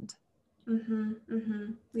land. Mm-hmm.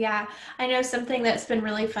 Mm-hmm. Yeah. I know something that's been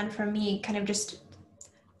really fun for me, kind of just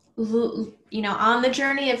on the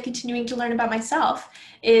journey of continuing to learn about myself,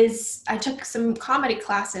 is I took some comedy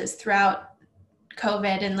classes throughout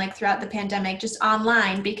COVID and like throughout the pandemic, just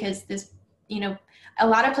online, because a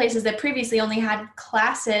lot of places that previously only had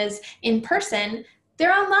classes in person,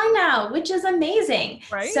 they're online now, which is amazing.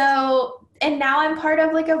 Right? So, and now I'm part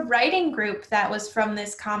of like a writing group that was from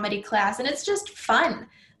this comedy class, and it's just fun.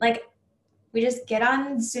 Like, we just get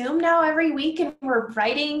on Zoom now every week and we're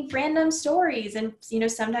writing random stories. And,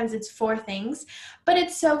 sometimes it's 4 things, but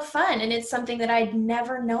it's so fun. And it's something that I'd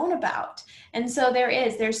never known about. And so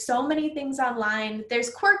there's so many things online. There's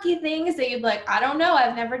quirky things that you'd be like, I don't know,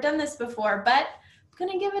 I've never done this before, but I'm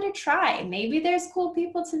going to give it a try. Maybe there's cool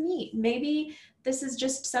people to meet. Maybe this is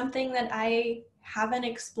just something that I haven't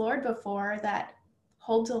explored before that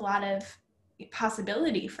holds a lot of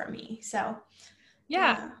possibility for me. So,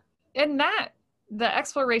 Yeah. yeah. And that the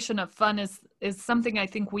exploration of fun is something I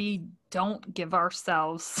think we don't give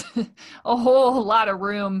ourselves a whole lot of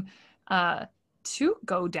room to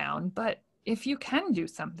go down. But if you can do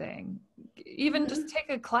something, even just take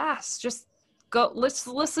a class, just go, let's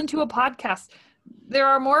listen to a podcast. There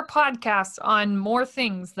are more podcasts on more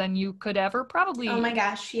things than you could ever Oh probably my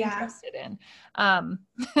gosh, be yeah. interested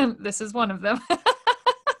in. This is one of them.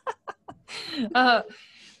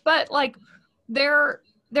 But like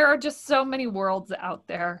there are just so many worlds out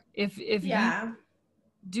there. If you Yeah.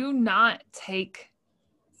 do not take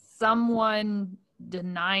someone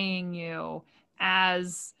denying you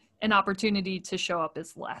as an opportunity to show up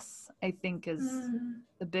as less, I think is Mm,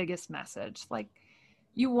 the biggest message. Like,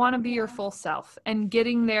 you want to be your yeah. full self, and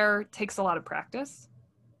getting there takes a lot of practice,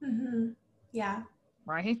 Mm-hmm. Yeah.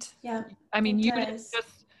 right? Yeah. I mean, It you didn't does.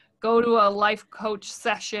 just go to a life coach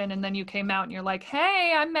session and then you came out and you're like,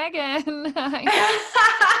 hey, I'm Megan. I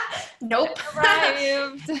Nope.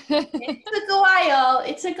 arrived. It took a while.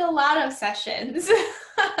 It took a lot of sessions.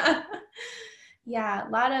 Yeah, a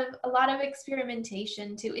lot of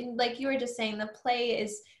experimentation too. And like you were just saying, the play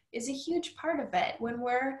is a huge part of it. When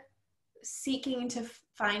we're seeking to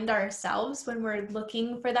find ourselves, when we're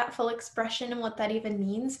looking for that full expression and what that even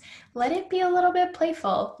means, let it be a little bit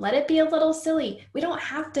playful. Let it be a little silly. We don't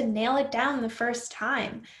have to nail it down the first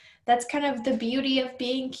time. That's kind of the beauty of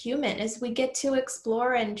being human, is we get to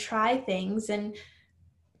explore and try things, and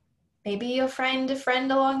maybe you'll find a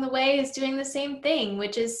friend along the way is doing the same thing,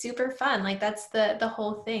 which is super fun. Like that's the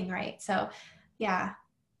whole thing, right? So yeah.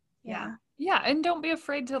 Yeah. And don't be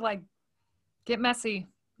afraid to like get messy,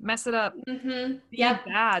 mess it up, be Yep.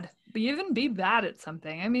 bad, even be bad at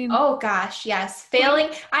something. I mean, Oh gosh, yes. Failing.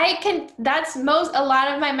 That's a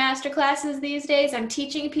lot of my master classes these days. I'm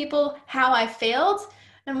teaching people how I failed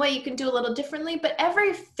and what you can do a little differently. But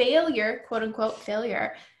every failure, quote unquote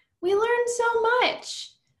failure, we learn so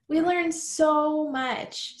much. We learn so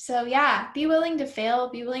much. So yeah, be willing to fail,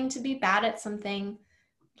 be willing to be bad at something.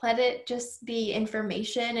 Let it just be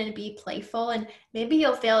information and be playful. And maybe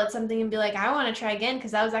you'll fail at something and be like, I want to try again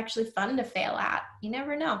because that was actually fun to fail at. You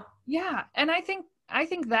never know. yeah. And I think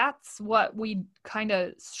that's what we kind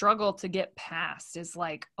of struggle to get past, is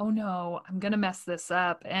like, oh no, I'm going to mess this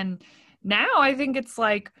up. And now I think it's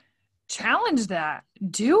like, challenge that,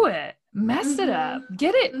 do it, mess it up,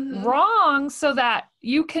 get it wrong so that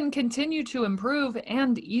you can continue to improve.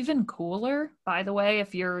 And even cooler, by the way,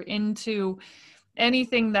 if you're into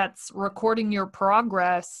anything that's recording your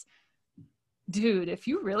progress, dude, if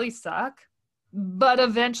you really suck, but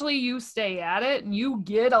eventually you stay at it and you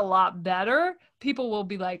get a lot better, people will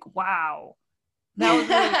be like, wow, that was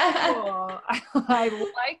really cool. I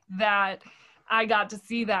like that. I got to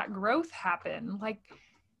see that growth happen. Like,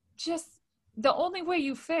 just the only way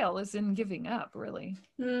you fail is in giving up, really.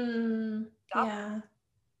 Yeah.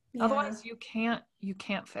 Otherwise you can't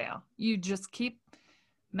fail. You just keep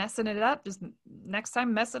messing it up. Just next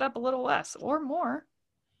time mess it up a little less or more.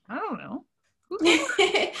 I don't know.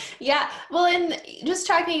 Yeah. Well, and just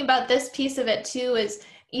talking about this piece of it too is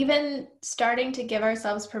even starting to give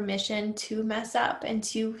ourselves permission to mess up and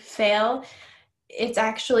to fail. It's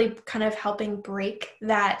actually kind of helping break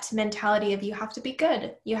that mentality of you have to be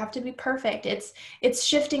good, you have to be perfect. It's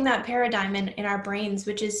shifting that paradigm in our brains,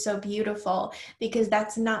 which is so beautiful, because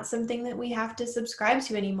that's not something that we have to subscribe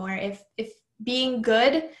to anymore. If being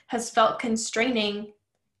good has felt constraining,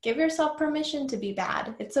 give yourself permission to be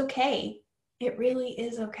bad. It's okay. It really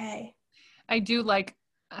is okay. I do like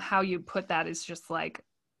how you put that, is just like,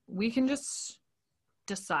 we can just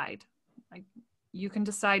decide. Like, you can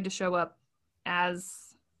decide to show up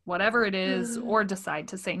as whatever it is, or decide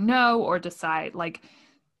to say no, or decide, like,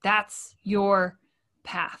 that's your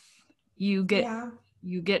path. You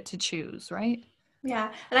get to choose, right?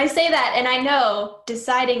 Yeah. And I say that, and I know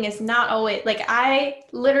deciding is not always, like, I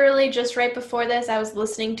literally just right before this, I was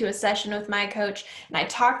listening to a session with my coach, and I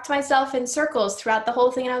talked myself in circles throughout the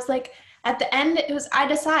whole thing. And I was like, at the end, it was, I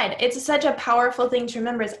decide. It's such a powerful thing to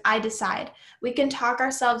remember, is I decide. We can talk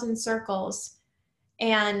ourselves in circles.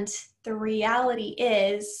 And the reality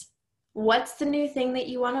is, what's the new thing that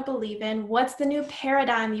you want to believe in? What's the new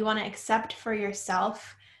paradigm you want to accept for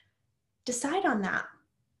yourself? Decide on that.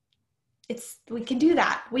 We can do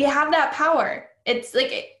that. We have that power. It's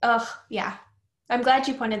like, yeah. I'm glad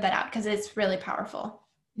you pointed that out, because it's really powerful.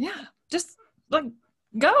 Yeah. Just like,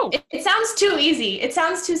 go. It sounds too easy. It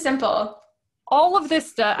sounds too simple. All of this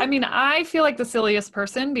stuff. I mean, I feel like the silliest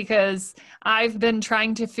person, because I've been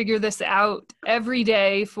trying to figure this out every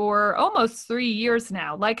day for almost 3 years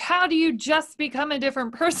now. Like, how do you just become a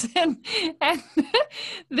different person? And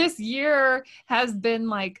this year has been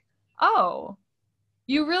like, oh,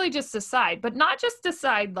 you really just decide, but not just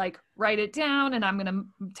decide, like, write it down and I'm going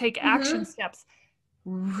to take action steps.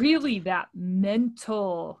 Really, that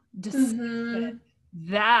mental decision,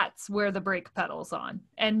 that's where the brake pedal's on.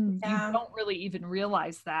 And you don't really even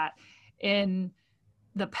realize that, in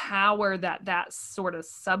the power that sort of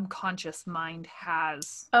subconscious mind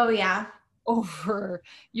has. Oh, yeah. Over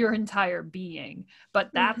your entire being. But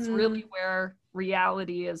that's really where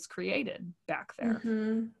reality is created, back there.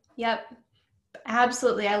 Yep.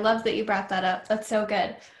 Absolutely. I love that you brought that up. That's so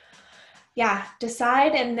good. Yeah.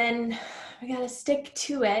 Decide, and then we got to stick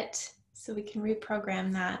to it so we can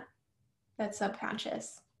reprogram that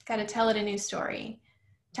subconscious. Got to tell it a new story.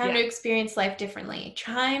 Time to experience life differently.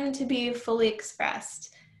 Time to be fully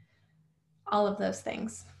expressed. All of those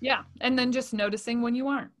things. Yeah. And then just noticing when you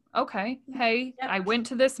aren't. Okay. Hey, I went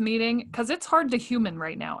to this meeting, because it's hard to human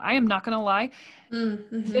right now. I am not going to lie.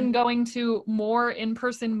 Been going to more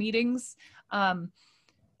in-person meetings.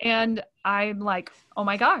 And I'm like, oh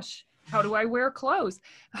my gosh, how do I wear clothes?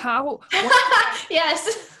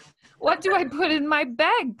 Yes. What do I put in my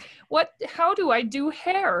bag? How do I do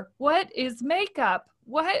hair? What is makeup?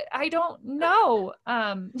 what? I don't know.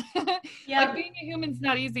 Yeah. Like being a human's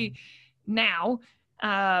not easy now.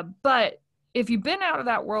 But if you've been out of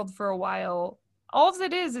that world for a while, all of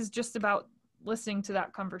it is just about listening to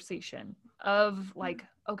that conversation of like,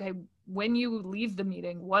 okay, when you leave the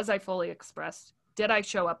meeting, was I fully expressed? Did I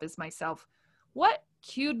show up as myself? What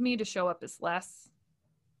cued me to show up as less?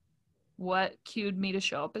 What cued me to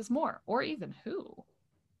show up as more? Or even who?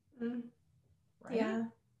 Mm. Right? Yeah.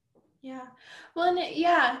 Yeah. Well,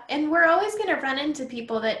 and we're always going to run into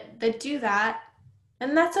people that do that,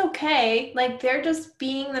 and that's okay. Like they're just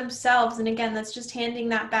being themselves, and again, that's just handing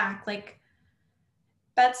that back. Like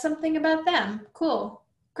that's something about them. Cool.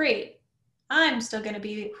 Great. I'm still going to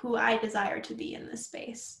be who I desire to be in this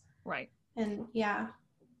space. Right. And yeah.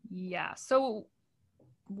 Yeah. So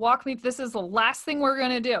walk me, this is the last thing we're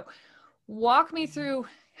going to do. Walk me through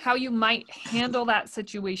how you might handle that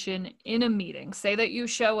situation in a meeting. Say that you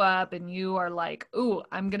show up and you are like, ooh,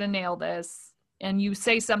 I'm going to nail this. And you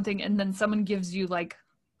say something and then someone gives you like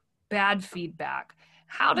bad feedback.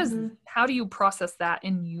 How do you process that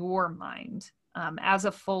in your mind as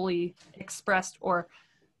a fully expressed or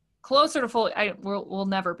closer to fully, we'll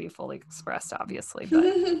never be fully expressed, obviously, but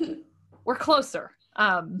we're closer.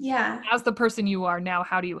 Yeah. As the person you are now,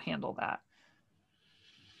 how do you handle that?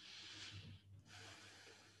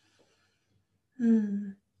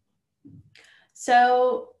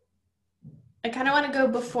 So I kind of want to go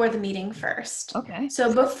before the meeting first. Okay.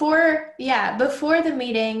 So before the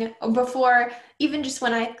meeting, or before even just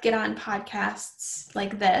when I get on podcasts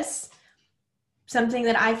like this, something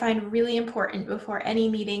that I find really important before any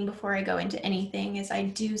meeting, before I go into anything, is I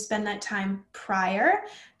do spend that time prior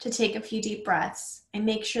to take a few deep breaths and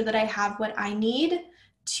make sure that I have what I need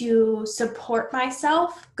to support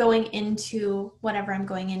myself going into whatever I'm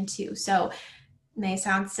going into. So may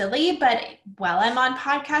sound silly, but while I'm on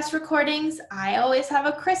podcast recordings, I always have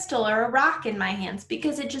a crystal or a rock in my hands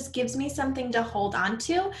because it just gives me something to hold on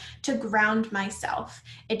to ground myself.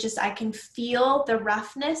 I can feel the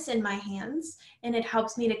roughness in my hands, and it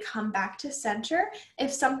helps me to come back to center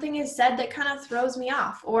if something is said that kind of throws me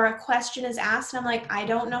off, or a question is asked and I'm like, I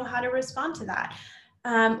don't know how to respond to that.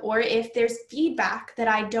 Or if there's feedback that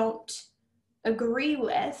I don't agree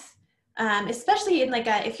with, especially in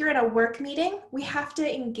if you're in a work meeting, we have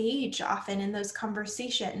to engage often in those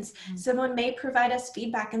conversations. Mm-hmm. Someone may provide us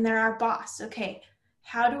feedback and they're our boss. Okay,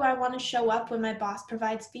 how do I want to show up when my boss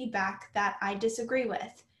provides feedback that I disagree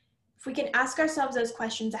with? If we can ask ourselves those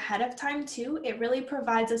questions ahead of time too, it really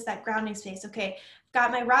provides us that grounding space. Okay,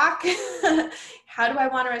 got my rock. How do I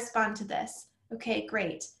want to respond to this? Okay,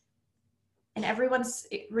 great. And everyone's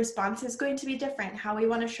response is going to be different. How we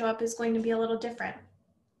want to show up is going to be a little different.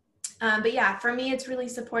 But yeah, for me, it's really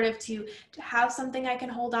supportive to have something I can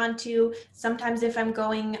hold on to. Sometimes if I'm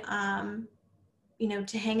going,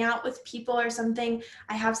 to hang out with people or something,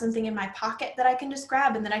 I have something in my pocket that I can just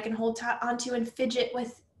grab and that I can hold onto and fidget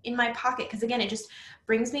with in my pocket. Because again, it just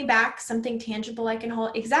brings me back something tangible I can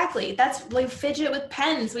hold. Exactly. That's like fidget with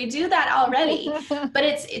pens. We do that already. But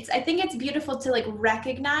I think it's beautiful to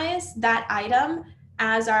recognize that item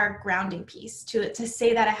as our grounding piece, to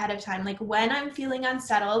say that ahead of time. Like when I'm feeling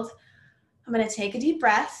unsettled, I'm going to take a deep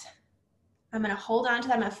breath. I'm going to hold on to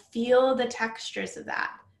that. I'm going to feel the textures of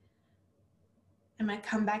that. I'm going to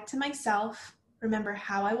come back to myself, remember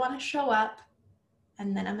how I want to show up,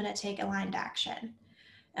 and then I'm going to take aligned action.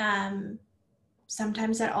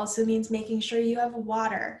 Sometimes that also means making sure you have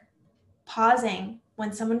water, pausing.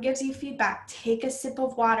 When someone gives you feedback, take a sip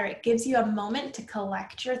of water. It gives you a moment to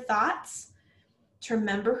collect your thoughts, to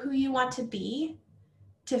remember who you want to be,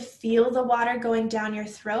 to feel the water going down your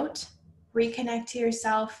throat, reconnect to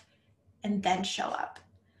yourself, and then show up.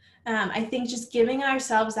 I think just giving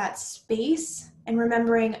ourselves that space and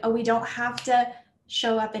remembering, we don't have to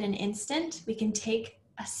show up in an instant. We can take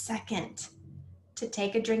a second to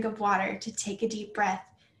take a drink of water, to take a deep breath,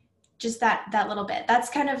 just that little bit. That's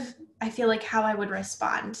kind of, I feel like, how I would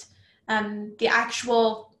respond. The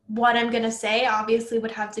actual what I'm going to say obviously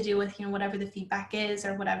would have to do with, whatever the feedback is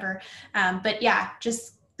or whatever. But yeah,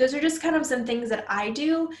 those are just kind of some things that I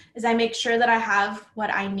do, is I make sure that I have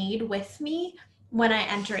what I need with me when I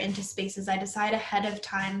enter into spaces. I decide ahead of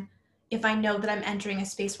time if I know that I'm entering a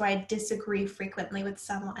space where I disagree frequently with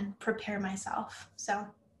someone, prepare myself. So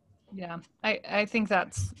yeah, I think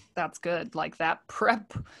that's good. Like that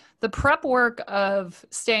the prep work of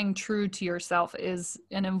staying true to yourself is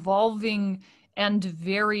an evolving and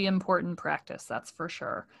very important practice. That's for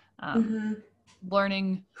sure.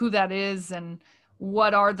 Learning who that is and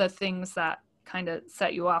what are the things that kind of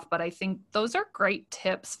set you off. But I think those are great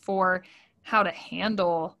tips for how to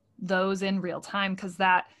handle those in real time, because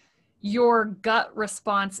that your gut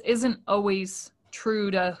response isn't always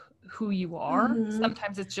true to who you are. Mm-hmm.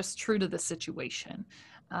 Sometimes it's just true to the situation.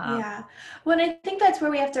 Yeah. Well, and I think that's where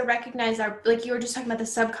we have to recognize our, like you were just talking about the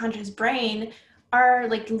subconscious brain, our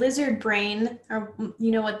like lizard brain, or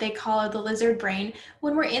what they call the lizard brain.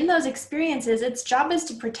 When we're in those experiences, its job is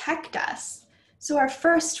to protect us. So our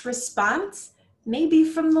first response may be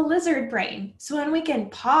from the lizard brain. So when we can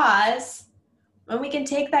pause, when we can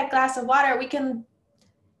take that glass of water, we can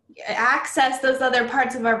access those other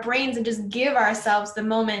parts of our brains and just give ourselves the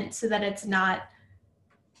moment so that it's not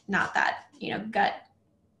that, gut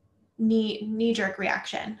knee-jerk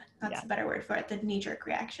reaction. That's a better word for it, the knee-jerk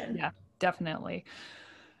reaction. Yeah, definitely.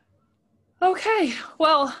 Okay,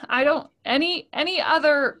 well, any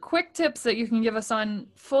other quick tips that you can give us on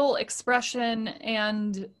full expression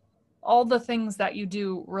and all the things that you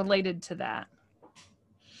do related to that?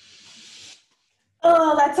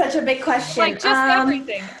 Oh, that's such a big question. Like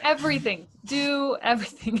just everything. Do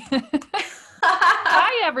everything.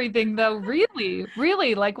 Try everything though, really,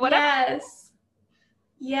 like whatever. Yes.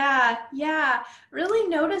 Yeah. Really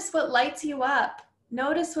notice what lights you up.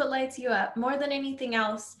 Notice what lights you up more than anything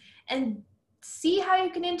else, and see how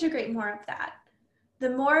you can integrate more of that.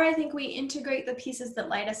 The more I think we integrate the pieces that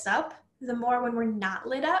light us up, the more when we're not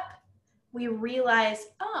lit up, we realize,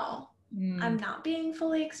 oh, I'm not being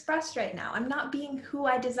fully expressed right now. I'm not being who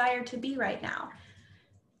I desire to be right now.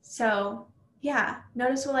 So yeah,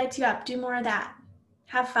 notice what lights you up. Do more of that.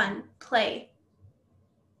 Have fun. Play.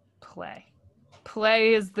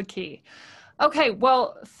 Play is the key. Okay,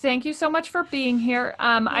 well, thank you so much for being here.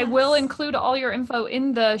 Yes. I will include all your info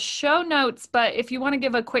in the show notes, but if you want to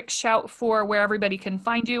give a quick shout for where everybody can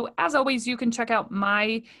find you, as always, you can check out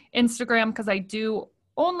my Instagram because I do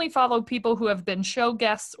only follow people who have been show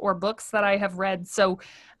guests or books that I have read. So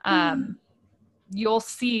you'll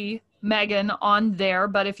see Megan on there,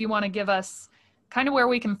 but if you want to give us kind of where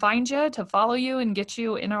we can find you to follow you and get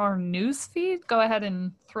you in our news feed, go ahead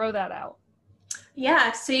and throw that out.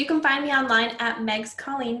 Yeah, so you can find me online at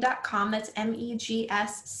megscolleen.com. That's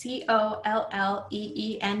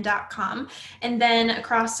MEGSCOLLEEN.com. And then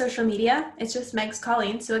across social media, it's just Megs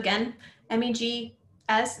Colleen. So again,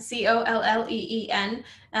 MEGSCOLLEEN.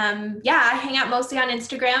 I hang out mostly on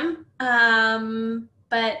Instagram,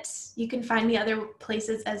 but you can find me other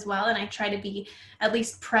places as well. And I try to be at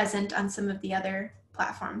least present on some of the other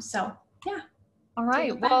platforms. So yeah. All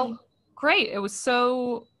right. Well, great. It was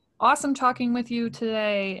so awesome talking with you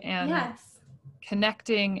today and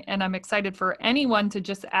connecting, and I'm excited for anyone to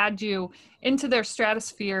just add you into their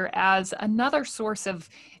stratosphere as another source of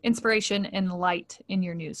inspiration and light in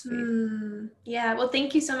your newsfeed. Yeah, well,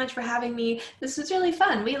 thank you so much for having me. This was really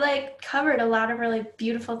fun. We covered a lot of really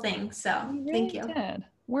beautiful things, so thank you.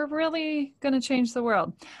 We're really going to change the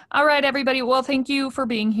world. All right, everybody. Well, thank you for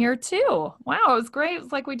being here too. Wow, it was great. It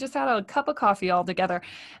was like we just had a cup of coffee all together.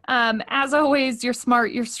 As always, you're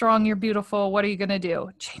smart, you're strong, you're beautiful. What are you going to do?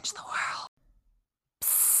 Change the world.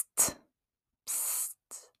 Psst. Psst.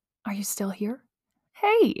 Are you still here?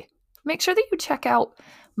 Hey, make sure that you check out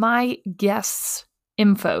my guests'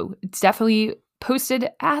 info. It's definitely posted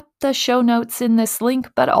at the show notes in this link,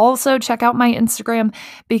 but also check out my Instagram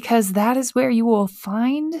because that is where you will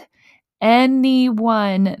find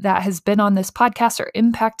anyone that has been on this podcast or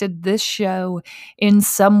impacted this show in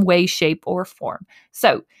some way, shape, or form.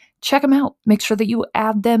 So check them out. Make sure that you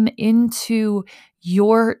add them into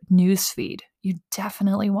your newsfeed. You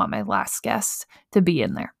definitely want my last guest to be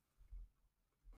in there.